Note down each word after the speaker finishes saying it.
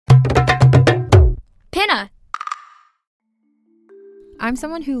Pinna! I'm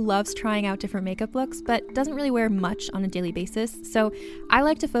someone who loves trying out different makeup looks, but doesn't really wear much on a daily basis, so I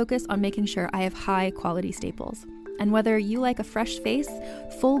like to focus on making sure I have high quality staples. And whether you like a fresh face,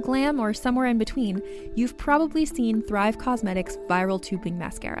 full glam, or somewhere in between, you've probably seen Thrive Causemetics Viral Tubing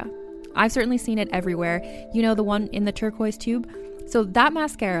Mascara. I've certainly seen it everywhere. You know, the one in the turquoise tube? So that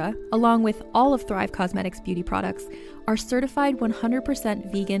mascara, along with all of Thrive Causemetics beauty products, are certified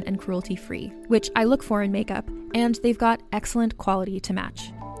 100% vegan and cruelty-free, which I look for in makeup, and they've got excellent quality to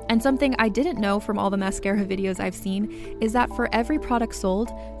match. And something I didn't know from all the mascara videos I've seen is that for every product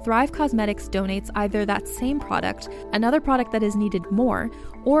sold, Thrive Causemetics donates either that same product, another product that is needed more,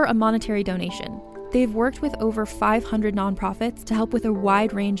 or a monetary donation. They've worked with over 500 nonprofits to help with a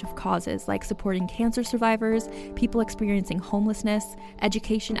wide range of causes like supporting cancer survivors, people experiencing homelessness,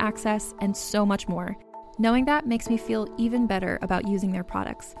 education access, and so much more. Knowing that makes me feel even better about using their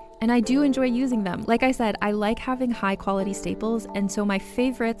products. And I do enjoy using them. Like I said, I like having high quality staples, and so my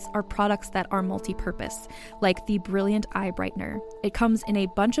favorites are products that are multi-purpose, like the Brilliant Eye Brightener. It comes in a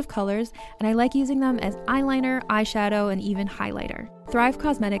bunch of colors, and I like using them as eyeliner, eyeshadow, and even highlighter. Thrive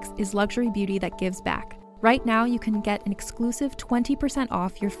Causemetics is luxury beauty that gives back. Right now, you can get an exclusive 20%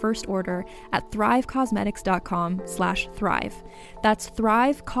 off your first order at thrivecausemetics.com/thrive. That's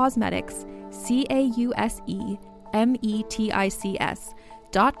Thrive Causemetics,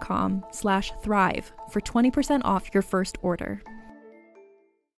 CAUSEMETICS.com/thrive for 20% off your first order.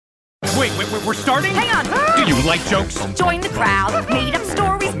 Wait, we're starting? Hang on. Do you like jokes? Join the crowd. Made up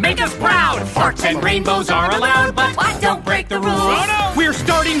stories Make us proud. Farts and rainbows are allowed, but don't break the rules. Oh, no. We're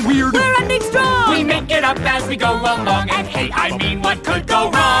starting weird. We're ending strong. We make it up as we go along. And hey, I mean, what could go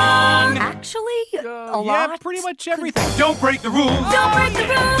wrong? Actually, a lot. Yeah, pretty much everything. Don't break the rules. Don't break the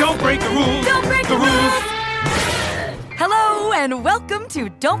rules. Don't break the rules. Don't break the rules. Hello and welcome to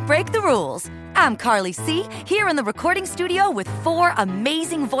Don't Break the Rules. I'm Carly C., here in the recording studio with 4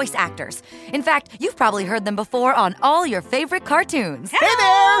 amazing voice actors. In fact, you've probably heard them before on all your favorite cartoons. Hey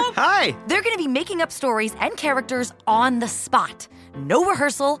there! Hi! They're going to be making up stories and characters on the spot. No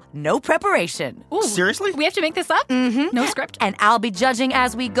rehearsal, no preparation. Ooh, seriously? We have to make this up? Mm-hmm. No script? And I'll be judging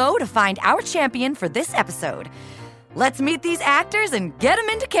as we go to find our champion for this episode. Let's meet these actors and get them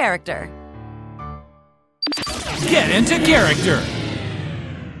into character. Get into character.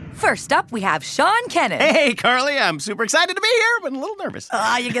 First up, we have Sean Kennan. Hey, Carly, I'm super excited to be here, but a little nervous.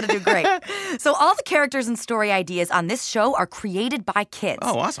 You're going to do great. So all the characters and story ideas on this show are created by kids.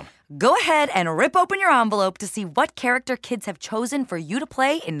 Oh, awesome. Go ahead and rip open your envelope to see what character kids have chosen for you to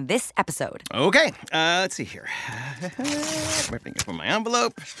play in this episode. Okay, let's see here. Ripping up my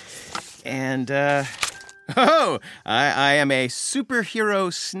envelope. And, I am a superhero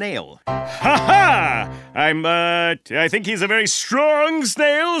snail. Ha-ha! I think he's a very strong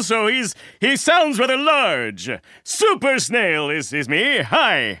snail, so he sounds rather large. Super Snail is me.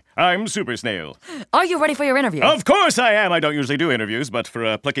 Hi, I'm Super Snail. Are you ready for your interview? Of course I am. I don't usually do interviews, but for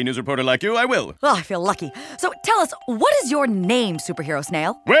a plucky news reporter like you, I will. Oh, I feel lucky. So tell us, what is your name, Superhero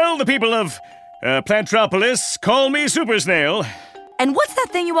Snail? Well, the people of Plantropolis call me Super Snail. And what's that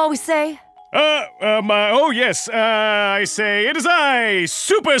thing you always say? I say, it is I,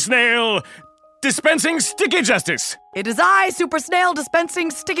 Super Snail, dispensing sticky justice. It is I, Super Snail,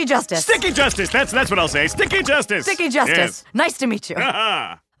 dispensing sticky justice. Sticky justice, that's what I'll say, sticky justice. Sticky justice. Yes. Nice to meet you.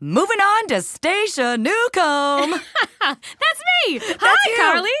 Ha-ha. Moving on to Stacia Newcomb. That's me! That's Hi, you.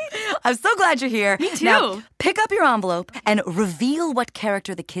 Carly! I'm so glad you're here. Me too. Now, pick up your envelope and reveal what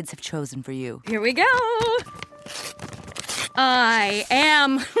character the kids have chosen for you. Here we go. I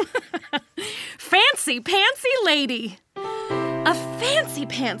am fancy pantsy lady. A fancy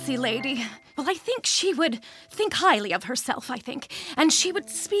pantsy lady. Well, I think she would think highly of herself, I think. And she would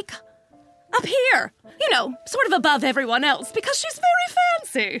speak up here, sort of above everyone else, because she's very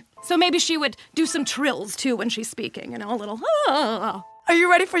fancy. So maybe she would do some trills, too, when she's speaking, a little, Are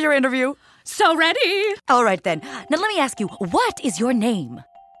you ready for your interview? So ready. All right, then. Now, let me ask you, what is your name?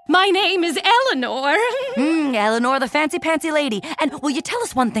 My name is Eleanor. Eleanor, the fancy pantsy lady. And will you tell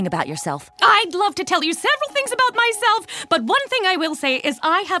us one thing about yourself? I'd love to tell you several things about myself, but one thing I will say is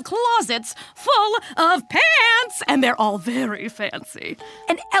I have closets full of pants, and they're all very fancy.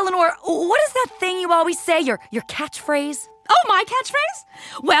 And Eleanor, what is that thing you always say, your catchphrase? Oh, my catchphrase?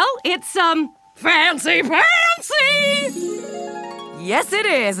 Well, it's, fancy pantsy! Yes, it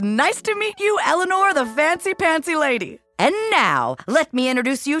is. Nice to meet you, Eleanor, the fancy pantsy lady. And now, let me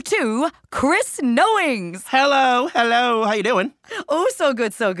introduce you to Chris Knowings. Hello, how you doing? Oh, so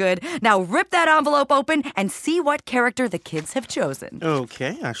good, so good. Now rip that envelope open and see what character the kids have chosen.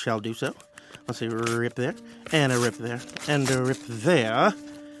 Okay, I shall do so. Let's see, rip there, and a rip there, and a rip there.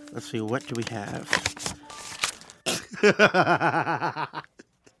 Let's see, what do we have?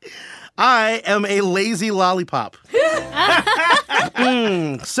 I am a lazy lollipop.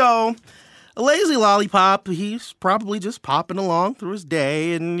 So, a lazy lollipop, he's probably just popping along through his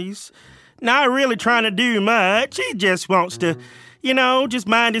day, and he's not really trying to do much. He just wants to, just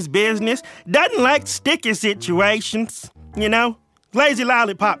mind his business. Doesn't like sticky situations, Lazy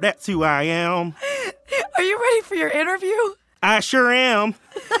lollipop, that's who I am. Are you ready for your interview? I sure am.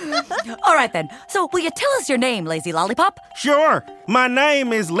 All right, then. So, will you tell us your name, Lazy Lollipop? Sure. My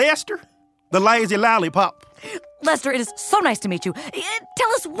name is Lester, the lazy lollipop. Lester, it is so nice to meet you.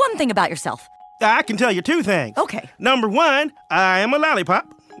 Tell us one thing about yourself. I can tell you two things. Okay. Number one, I am a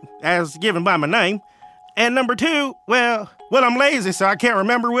lollipop, as given by my name. And number two, well, I'm lazy, so I can't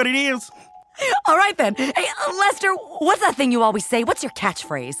remember what it is. All right, then. Hey, Lester, what's that thing you always say? What's your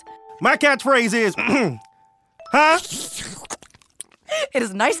catchphrase? My catchphrase is, huh? It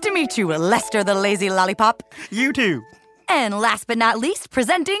is nice to meet you, Lester the Lazy Lollipop. You too. And last but not least,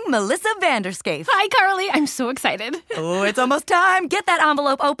 presenting Melissa Vanderscape. Hi, Carly. I'm so excited. Oh, it's almost time. Get that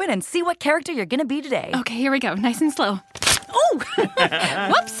envelope open and see what character you're going to be today. Okay, here we go. Nice and slow. Oh!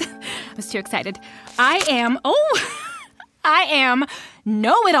 Whoops. I was too excited. I am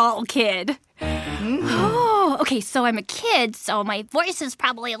Know-It-All Kid. Oh, okay, so I'm a kid, so my voice is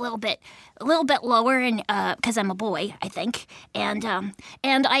probably a little bit lower, and because I'm a boy, I think, and I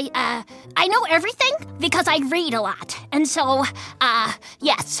know everything because I read a lot, and so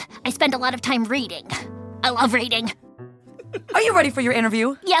yes, I spend a lot of time reading. I love reading. Are you ready for your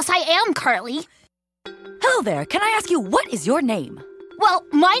interview? Yes, I am, Carly. Hello there. Can I ask you, what is your name? Well,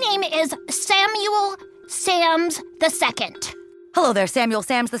 my name is Samuel Sams II. Hello there, Samuel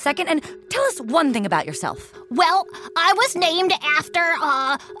Sams II, and tell us one thing about yourself. Well, I was named after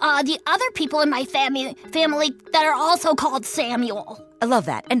the other people in my family that are also called Samuel. I love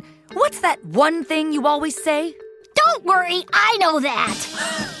that. And what's that one thing you always say? Don't worry, I know that.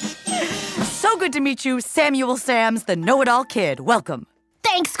 So good to meet you, Samuel Sams, the Know-It-All Kid. Welcome.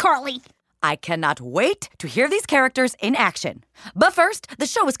 Thanks, Carly. I cannot wait to hear these characters in action. But first, the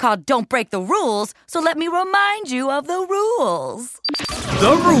show is called Don't Break the Rules, so let me remind you of the rules.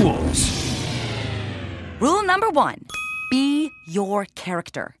 The rules. Rule number 1, be your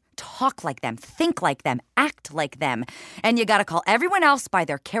character. Talk like them, think like them, act like them. And you gotta call everyone else by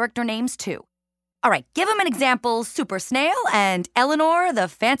their character names, too. All right, give them an example, Super Snail and Eleanor, the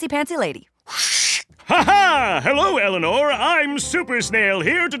fancy-pantsy lady. Ha-ha! Hello, Eleanor. I'm Super Snail,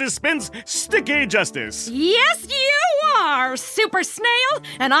 here to dispense sticky justice. Yes, you are, Super Snail,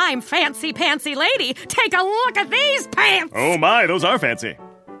 and I'm Fancy Pantsy Lady. Take a look at these pants. Oh my, those are fancy.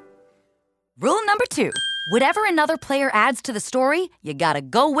 Rule number 2, whatever another player adds to the story, you gotta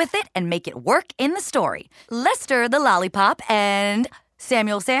go with it and make it work in the story. Lester the Lollipop and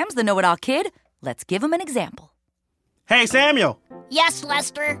Samuel Sams, the Know-It-All Kid, let's give him an example. Hey, Samuel. Yes,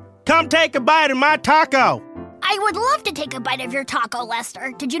 Lester. Come take a bite of my taco. I would love to take a bite of your taco,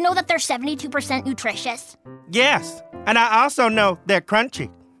 Lester. Did you know that they're 72% nutritious? Yes, and I also know they're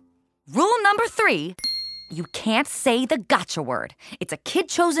crunchy. Rule number 3, you can't say the gotcha word. It's a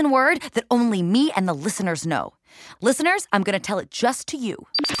kid-chosen word that only me and the listeners know. Listeners, I'm going to tell it just to you.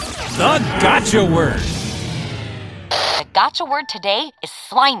 The gotcha word. The gotcha word today is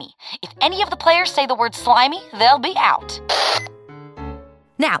slimy. If any of the players say the word slimy, they'll be out.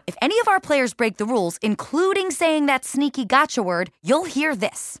 Now, if any of our players break the rules, including saying that sneaky gotcha word, you'll hear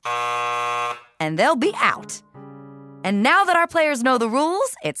this. And they'll be out. And now that our players know the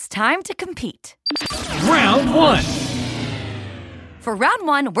rules, it's time to compete. Round 1. For round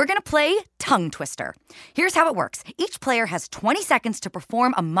 1, we're going to play Tongue Twister. Here's how it works. Each player has 20 seconds to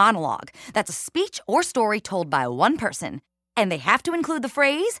perform a monologue. That's a speech or story told by one person. And they have to include the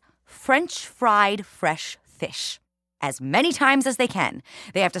phrase, French fried fresh fish, as many times as they can.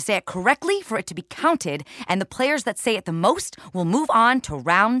 They have to say it correctly for it to be counted, and the players that say it the most will move on to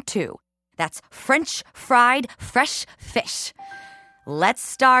round 2. That's French fried fresh fish. Let's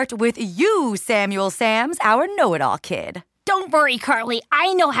start with you, Samuel Sams, our know-it-all kid. Don't worry, Carly.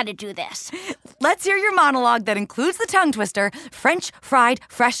 I know how to do this. Let's hear your monologue that includes the tongue twister, French fried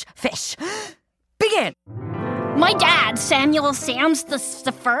fresh fish. Begin. My dad, Samuel Sams the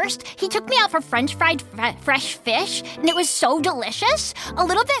first, he took me out for French fried fresh fish, and it was so delicious. A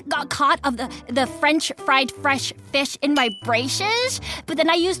little bit got caught of the French fried fresh fish in my braces, but then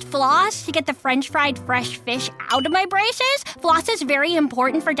I used floss to get the French fried fresh fish out of my braces. Floss is very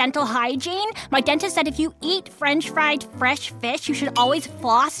important for dental hygiene. My dentist said if you eat French fried fresh fish, you should always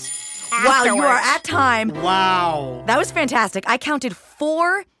floss afterwards. Wow, you are at time. Wow. That was fantastic. I counted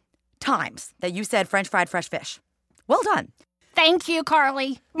 4 times that you said French fried fresh fish. Well done. Thank you,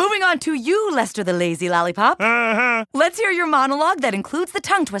 Carly. Moving on to you, Lester the Lazy Lollipop. Uh-huh. Let's hear your monologue that includes the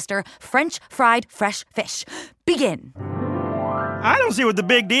tongue twister, French fried fresh fish. Begin. I don't see what the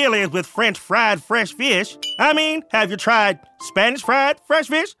big deal is with French fried fresh fish. I mean, have you tried Spanish fried fresh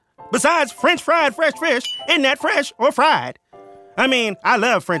fish? Besides French fried fresh fish, isn't that fresh or fried? I mean, I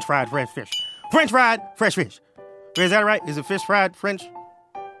love French fried fresh fish. French fried fresh fish. Is that right? Is it fish fried French?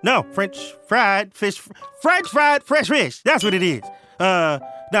 No, French fried fish. French fried fresh fish. That's what it is. No,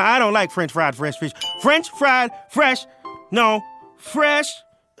 I don't like French fried fresh fish. French fried fresh. No, fresh.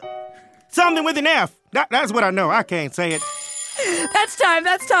 Something with an F. That's what I know. I can't say it. That's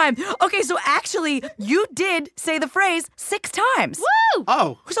time. Okay, so actually, you did say the phrase 6 times. Woo!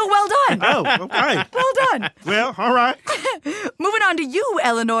 Oh. So well done. Oh, okay. Well done. Well, all right. Moving on to you,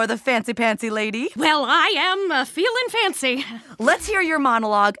 Eleanor, the fancy-pantsy lady. Well, I am feeling fancy. Let's hear your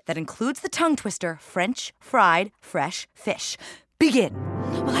monologue that includes the tongue twister, French fried fresh fish. Begin.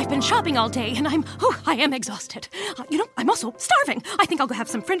 Well, I've been shopping all day, and I am exhausted. I'm also starving. I think I'll go have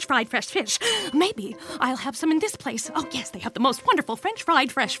some French fried fresh fish. Maybe I'll have some in this place. Oh, yes, they have the most wonderful French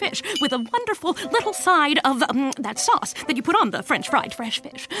fried fresh fish with a wonderful little side of that sauce that you put on the French fried fresh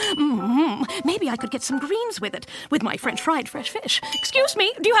fish. Maybe I could get some greens with it, with my French fried fresh fish. Excuse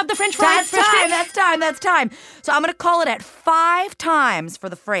me, do you have the French fried fresh fish? That's time. So I'm going to call it at 5 times for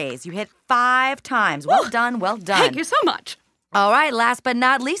the phrase. You hit 5 times. Well done. Thank you so much. All right, last but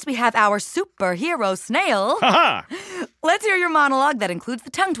not least, we have our superhero snail. Ha-ha! Let's hear your monologue that includes the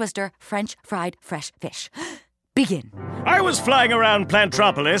tongue twister, French fried fresh fish. Begin. I was flying around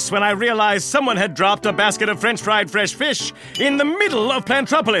Plantropolis when I realized someone had dropped a basket of French fried fresh fish in the middle of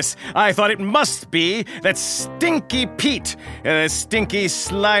Plantropolis. I thought it must be that Stinky Pete, stinky,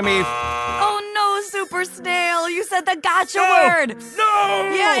 slimy... Oh no, Super Snail, you said the gotcha word.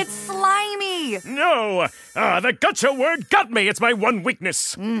 No! Yeah, it's slimy. No! The gotcha word got me. It's my one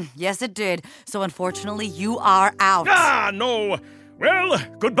weakness. Yes, it did. So unfortunately, you are out. No! Well,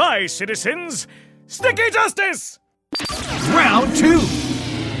 goodbye, citizens. Sticky Justice! Round 2.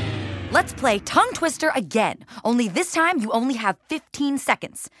 Let's play Tongue Twister again. Only this time, you only have 15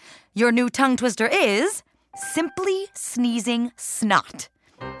 seconds. Your new tongue twister is Simply Sneezing Snot.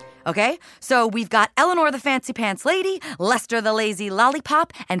 Okay, so we've got Eleanor the Fancy Pants Lady, Lester the Lazy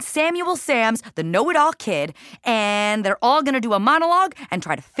Lollipop, and Samuel Sams the Know-It-All Kid, and they're all gonna do a monologue and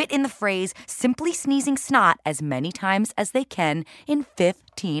try to fit in the phrase Simply Sneezing Snot as many times as they can in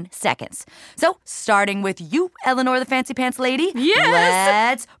 15 seconds. So, starting with you, Eleanor the Fancy Pants Lady. Yes!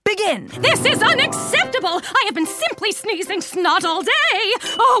 Let's begin. This is unacceptable! I have been simply sneezing snot all day!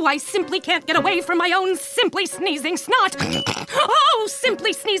 Oh, I simply can't get away from my own simply sneezing snot! Oh,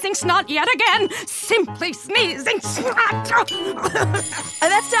 simply sneezing snot yet again! Simply sneezing snot!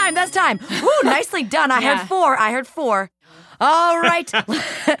 That's time. Ooh, nicely done. I heard four. All right,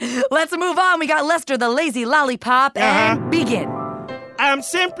 let's move on. We got Lester the Lazy Lollipop, and begin. I'm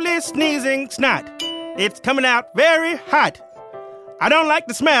simply sneezing snot. It's coming out very hot. I don't like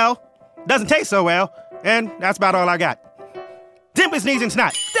the smell. Doesn't taste so well. And that's about all I got. Simply sneezing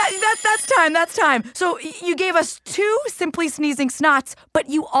snot. That's time. So you gave us 2 Simply Sneezing Snots, but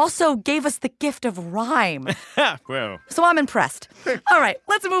you also gave us the gift of rhyme. Well. So I'm impressed. All right,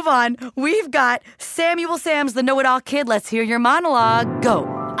 let's move on. We've got Samuel Sams the Know-It-All Kid. Let's hear your monologue.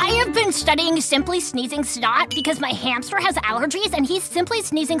 Go. I have been studying Simply Sneezing Snot because my hamster has allergies and he's simply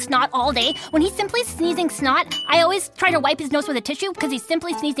sneezing snot all day. When he's simply sneezing snot, I always try to wipe his nose with a tissue because he's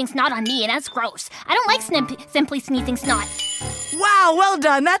simply sneezing snot on me, and that's gross. I don't like simply sneezing snot. Wow, well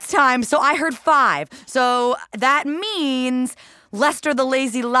done. That's time. So I heard 5. So that means Lester the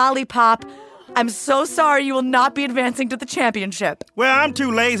Lazy Lollipop, I'm so sorry you will not be advancing to the championship. Well, I'm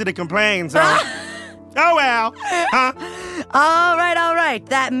too lazy to complain, so... Oh, well. Huh? All right.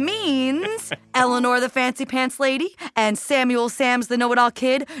 That means Eleanor the Fancy Pants Lady and Samuel Sams the Know-It-All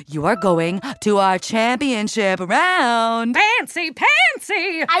Kid, you are going to our championship round. Fancy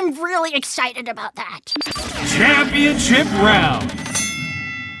Pantsy! I'm really excited about that. Championship round.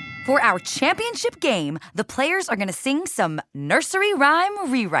 For our championship game, the players are going to sing some nursery rhyme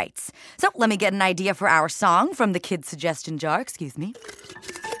rewrites. So let me get an idea for our song from the kids' suggestion jar. Excuse me.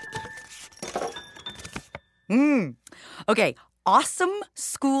 Okay, awesome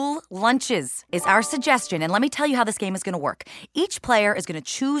school lunches is our suggestion, and let me tell you how this game is going to work. Each player is going to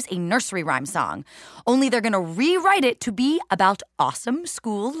choose a nursery rhyme song, only they're going to rewrite it to be about awesome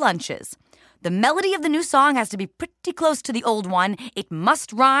school lunches. The melody of the new song has to be pretty close to the old one. It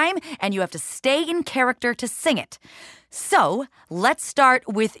must rhyme, and you have to stay in character to sing it. So, let's start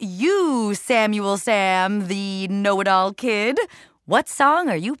with you, Samuel Sam, the Know-It-All Kid. What song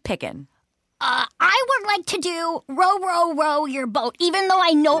are you picking? I would like to do Row, Row, Row Your Boat, even though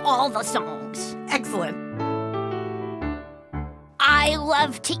I know all the songs. Excellent. I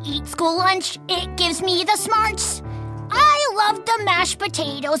love to eat school lunch. It gives me the smarts. I love the mashed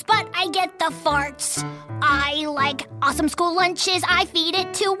potatoes, but I get the farts. I like awesome school lunches. I feed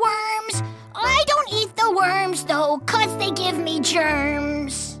it to worms. I don't eat the worms, though, 'cause they give me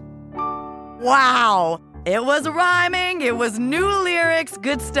germs. Wow. It was rhyming. It was new lyrics.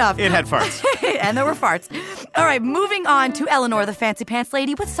 Good stuff. It had farts. And there were farts. All right, moving on to Eleanor, the Fancy Pants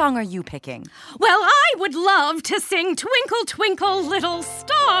Lady. What song are you picking? Well, I would love to sing Twinkle, Twinkle, Little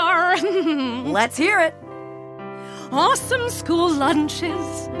Star. Let's hear it. Awesome school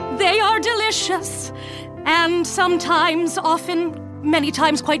lunches, they are delicious, and sometimes, often, many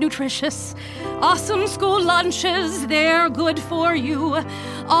times quite nutritious. Awesome school lunches, they're good for you.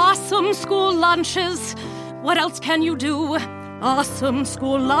 Awesome school lunches, what else can you do? Awesome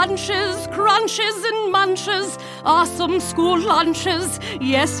school lunches, crunches and munches. Awesome school lunches,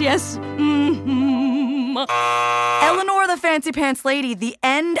 yes, yes, Eleanor, the Fancy Pants Lady, the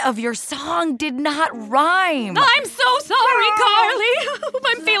end of your song did not rhyme. I'm so sorry, Carly.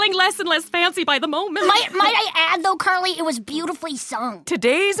 I'm feeling less and less fancy by the moment. Might I add, though, Carly, it was beautifully sung.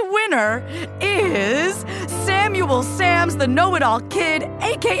 Today's winner is Samuel Sams, the know-it-all kid,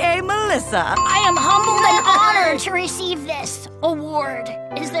 a.k.a. Melissa. I am humbled and honored to receive this award.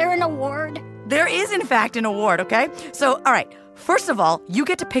 Is there an award? There is, in fact, an award, okay? So, all right, first of all, you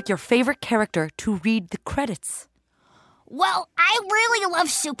get to pick your favorite character to read the credits. Well, I really love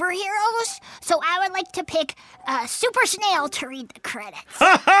superheroes, so I would like to pick Super Snail to read the credits.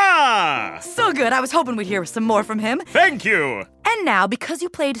 Ha ha! So good. I was hoping we'd hear some more from him. Thank you. And now, because you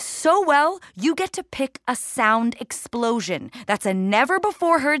played so well, you get to pick a sound explosion. That's a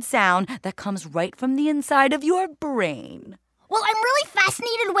never-before-heard sound that comes right from the inside of your brain. Well, I'm really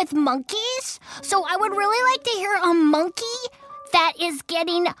fascinated with monkeys, so I would really like to hear a monkey that is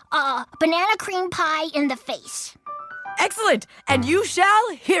getting a banana cream pie in the face. Excellent, and you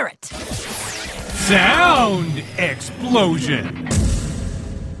shall hear it. Sound explosion.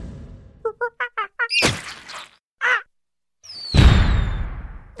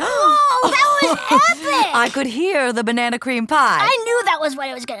 Oh, that was epic! I could hear the banana cream pie. I knew that was what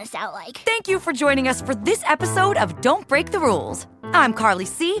it was going to sound like. Thank you for joining us for this episode of Don't Break the Rules. I'm Carly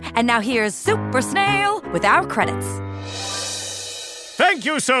C., and now here's Super Snail with our credits. Thank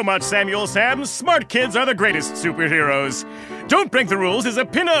you so much, Samuel Sams. Smart kids are the greatest superheroes. Don't Break the Rules is a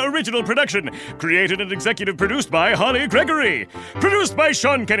Pinna original production, created and executive produced by Holly Gregory, produced by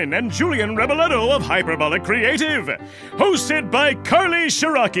Sean Kennan and Julian Reboletto of Hyperbolic Creative, hosted by Carly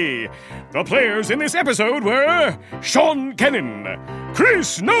Shiraki. The players in this episode were Sean Kennan,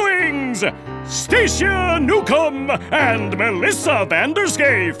 Chris Knowings, Stacia Newcomb, and Melissa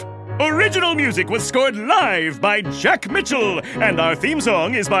Vanderscape. Original music was scored live by Jack Mitchell, and our theme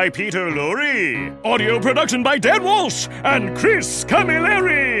song is by Peter Lorre. Audio production by Dan Walsh and Chris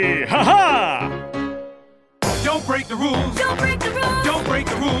Camilleri. Ha-ha! Don't break the rules. Don't break the rules. Don't break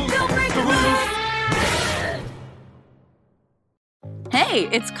the rules. Don't break the rules. Hey,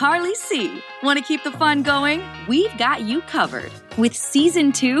 it's Carly C. Want to keep the fun going? We've got you covered with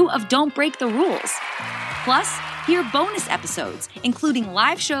Season 2 of Don't Break the Rules. Plus, hear bonus episodes, including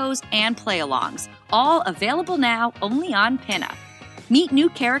live shows and play-alongs, all available now only on Pinna. Meet new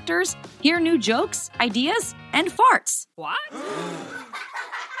characters, hear new jokes, ideas, and farts. What?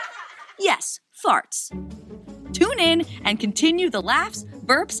 Yes, farts. Tune in and continue the laughs,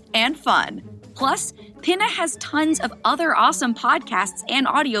 burps, and fun. Plus, Pinna has tons of other awesome podcasts and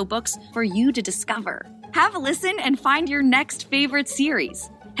audiobooks for you to discover. Have a listen and find your next favorite series.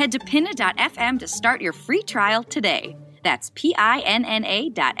 Head to pinna.fm to start your free trial today. That's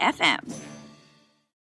PINNA.FM.